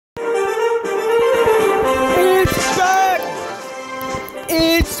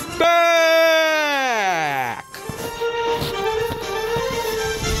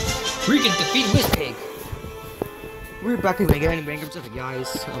defeated this pig. We're back again,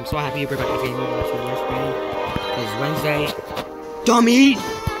 guys. I'm so happy we're back again. Because Wednesday. Dummy!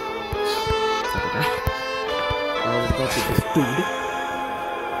 Let's go see this food.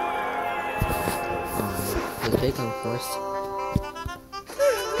 Does they come first?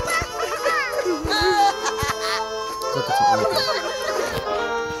 Look at some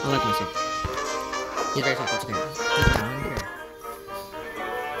I like myself. You guys have to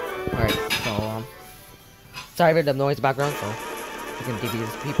Alright, so sorry for the noise background, so we can defeat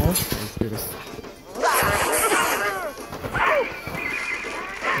these people. Let's do this.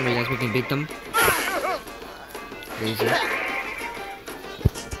 Anyway guys, we can beat them. Easy.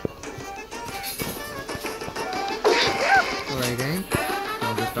 Alright then,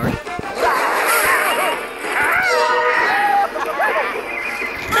 I'll just start.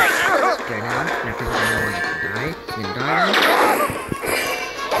 Okay, now, after the one die, then die.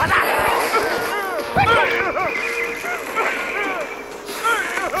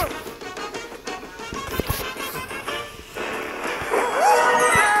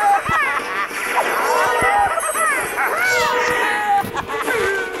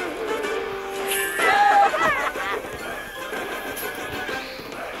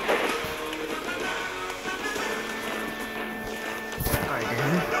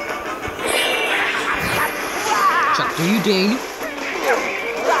 Do you, Dane?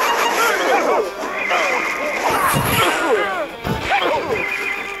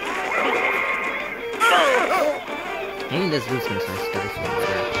 Dane does lose some stuff.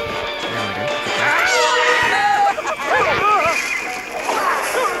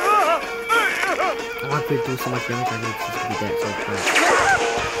 I want to do so much damage, I need to be dead so fast.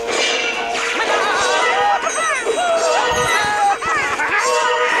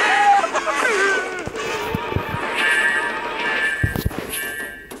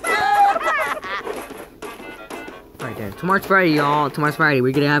 Tomorrow's Friday, y'all. Tomorrow's Friday.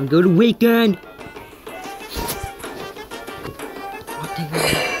 We're gonna have a good weekend. That's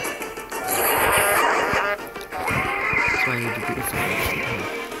why I need to do this.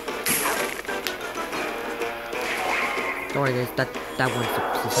 Don't worry, guys. That one's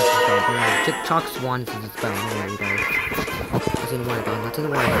the Chalk's one is the spell. Don't worry, guys. That's in the water, guys. That's in the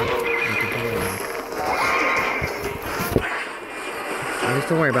water. Nothing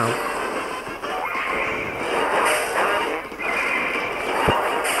to worry about.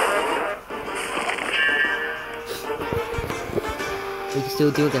 We can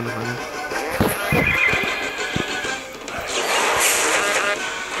still deal damage on him.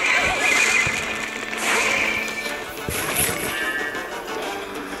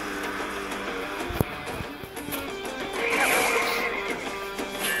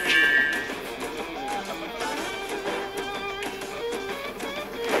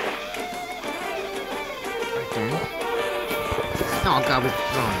 Okay. Oh god, we're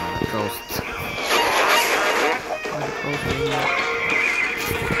wrong on the ghosts.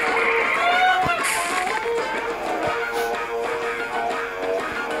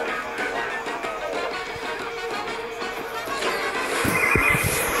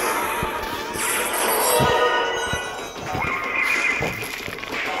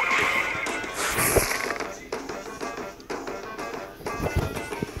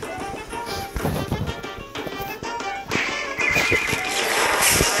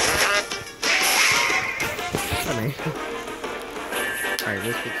 Alright,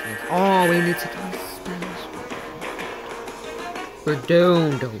 let's fix this. Oh, we need to do Spanish. We're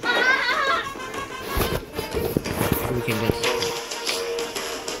doomed. We can get this.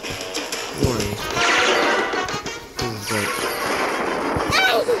 Worries. This is great.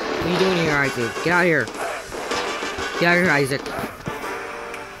 What are you doing here, Isaac? Get out of here. Get out of here, Isaac. I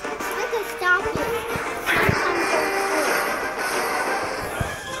can stop you.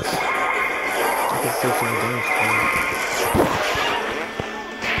 I can still see the damage.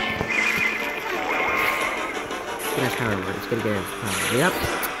 That's how it works. It's gonna get his power. Yep.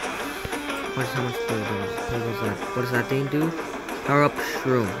 Watch how much food it is. What does that thing do? Power up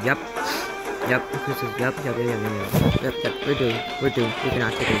shroom. Yep. Yep. Yep. We're doomed. We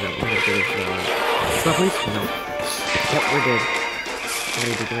cannot take this out. We're gonna do this. Stop, please. No. Yep. We're dead.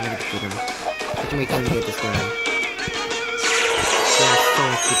 We're gonna defeat him. I can make him get this guy. Yeah, so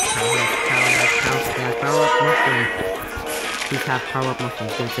much good power. Power up mushroom. Please have power up mushroom.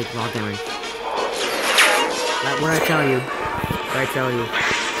 It's gonna take raw damage. What I tell you. That's why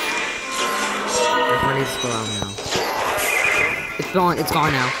I need to go out now. It's gone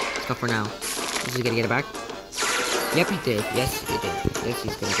now. It's gone for now. Is he gonna get it back? Yep, he did. Yes, he did. Yes,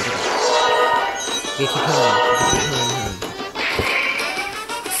 he's gonna get it back. Yeah, keep healing him.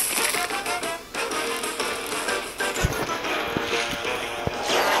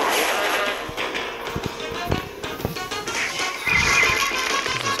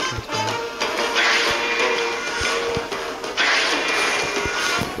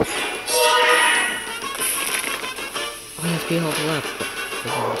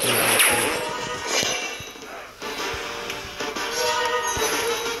 Let's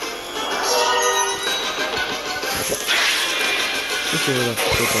see what else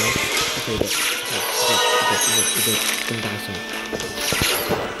is good. Okay, it's gonna die soon.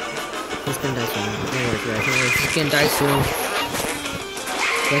 He's gonna die soon. No worries, guys. No worries. He's gonna die soon.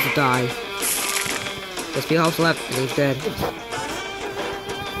 He has to die. There's 3 health left, and he's dead.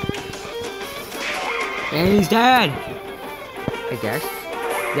 And he's dead! I guess.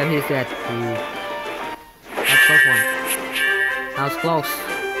 Yeah, he's dead. That's close one. That was close.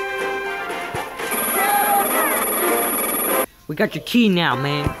 We got your key now,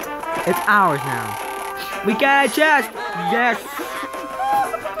 man. It's ours now. We got a chest! Yes!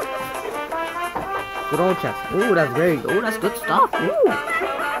 Good old chest. Ooh, that's great. Ooh, that's good stuff. Ooh!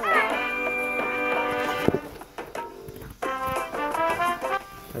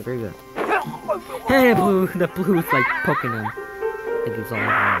 That's very good. Hey, the blue's like poking him. I think he's all over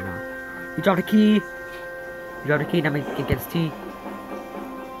right now. He dropped a key. He dropped a key, now he can get his key.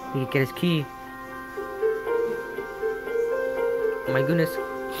 He can get his key. Oh my goodness.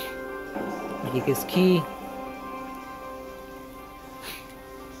 He can get his key.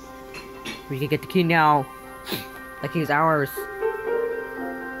 We can get the key now. Like he's ours.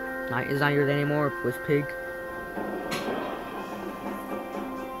 It's not yours anymore, Puss Pig.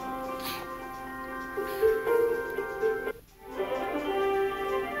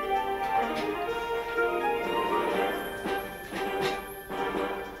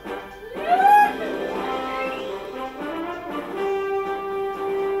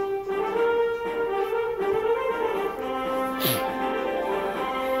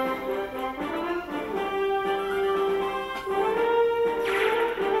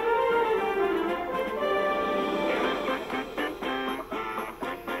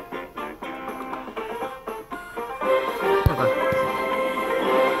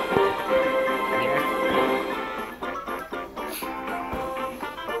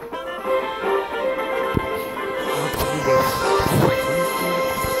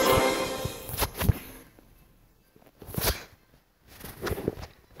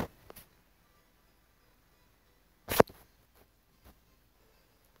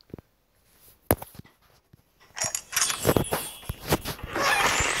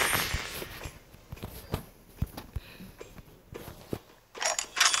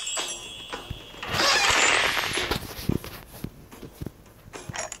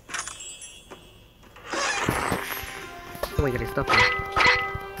 Oh, we got his stuff in.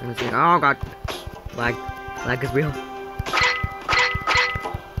 Let me see. Oh god. Lag is real.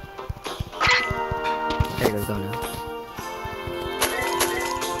 There you go now.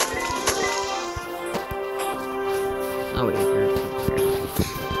 Oh wait, here.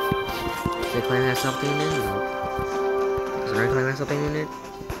 Does the clan have something in it? No. Does the red clan have something in it?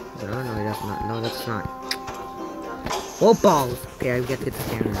 No, that's not. No, that's not. Oh balls! Okay, I get to get the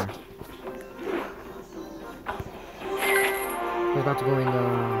scanner now. We're about to go in the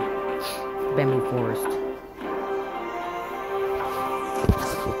bamboo forest.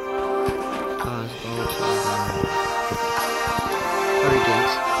 Let's go to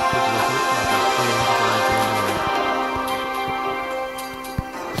hurricanes.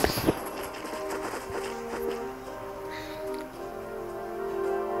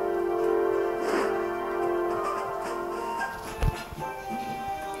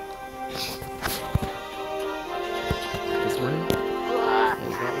 This one.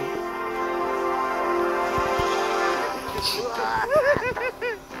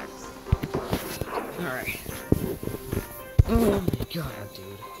 Alright. Oh my god,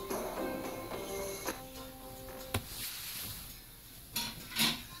 dude.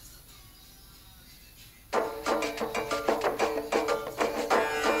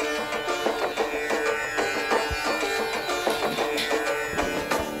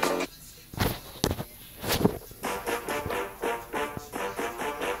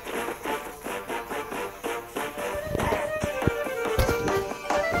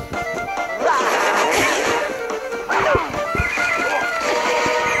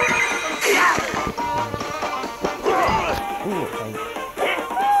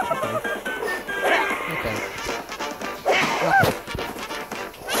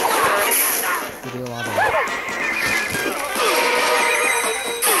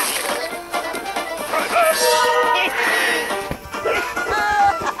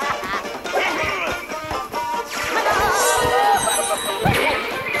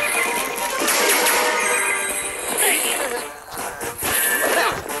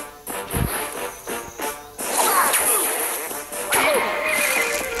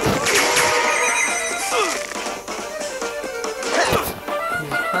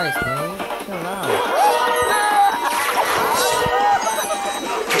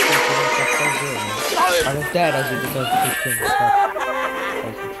 dead as he decides to take him stuff.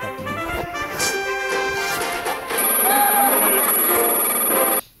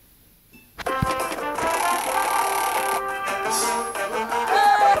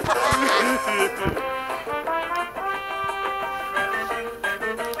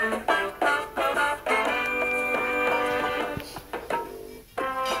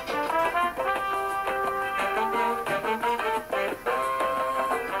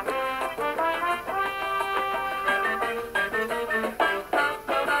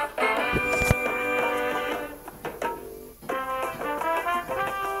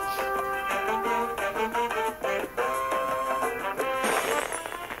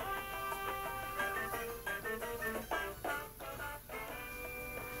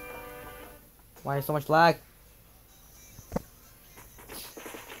 Why is so much lag?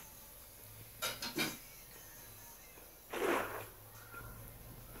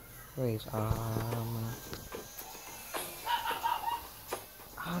 Wait, I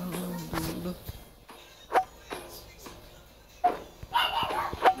don't know, dude.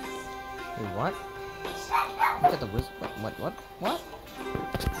 Wait, what? Look at the whistle. What?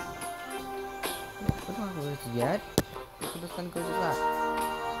 What's not the whistle yet? What kind of goes is that?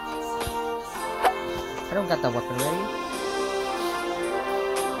 I don't got that weapon ready.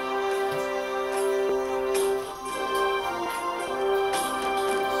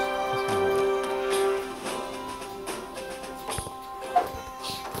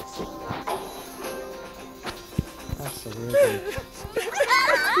 That's a weird thing.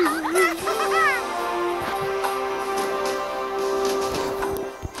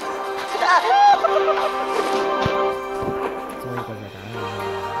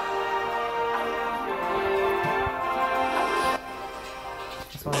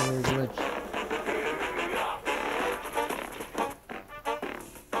 That's one weird glitch.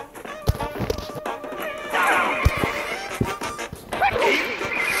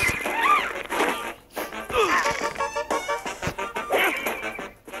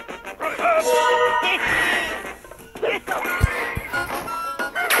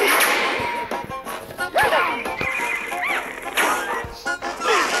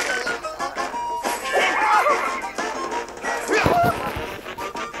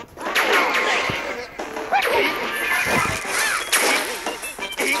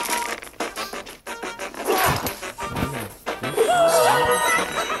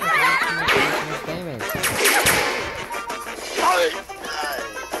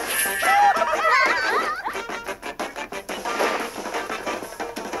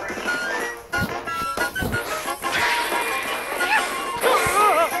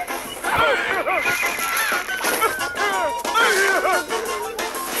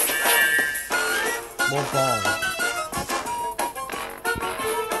 More balls.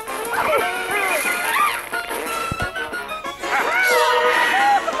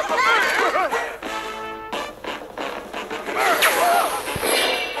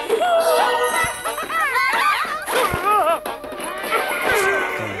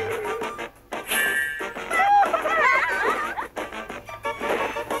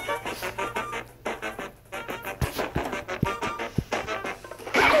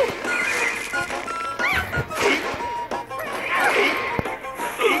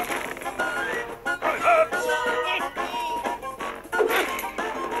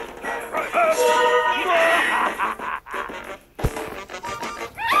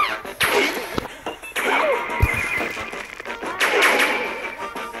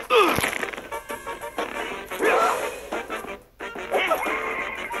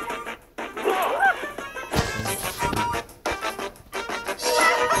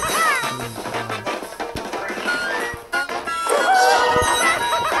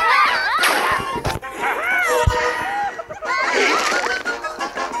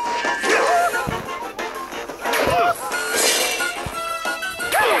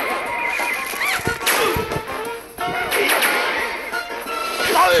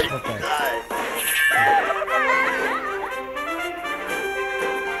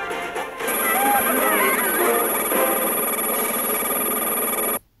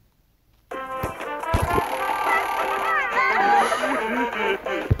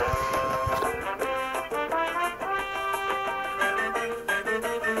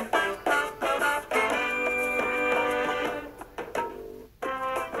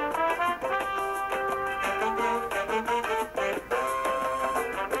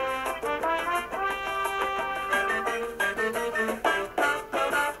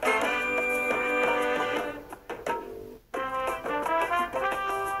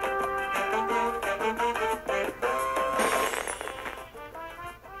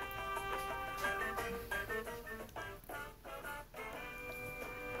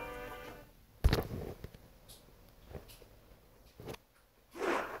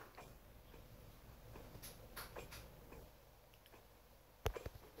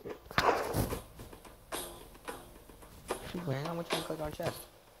 playing? I want you to click on chest.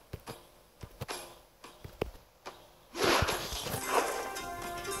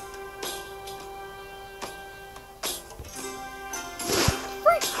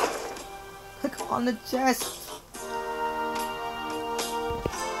 Click on the chest.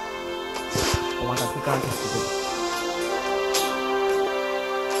 Oh my god, click on the chest.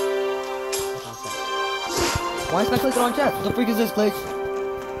 Why is my clicking on chest? What the freak is this glitch?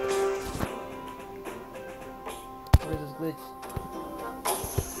 What is this glitch?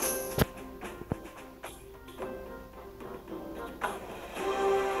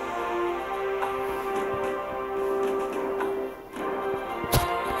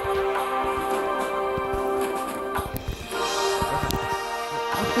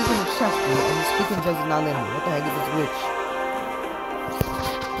 I'm clicking the chest, dude, and this clicking just is not letting me. What the heck is this glitch?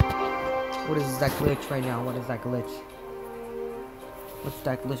 What is that glitch right now? What is that glitch? What's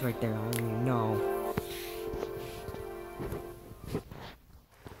that glitch right there? I don't even know.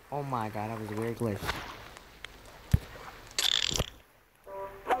 Oh my god, that was a weird glitch.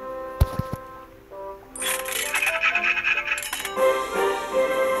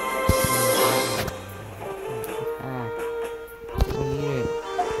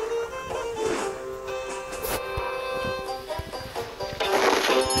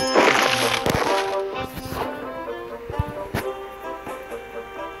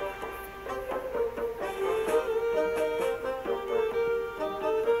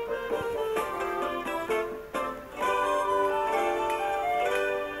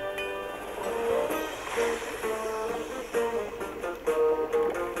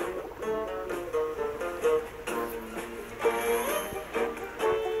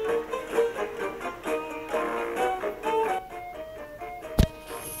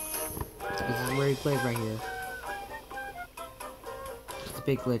 This is where he plays right here. It's a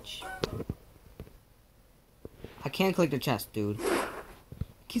big glitch. I can't click the chest, dude. He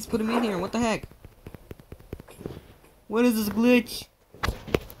keeps putting me in here. What the heck? What is this glitch?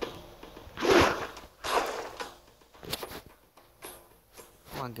 Oh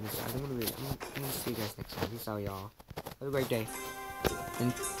my goodness, I'm gonna see you guys next time. Peace out, y'all. Have a great day.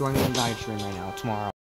 And join me in the live stream right now, tomorrow.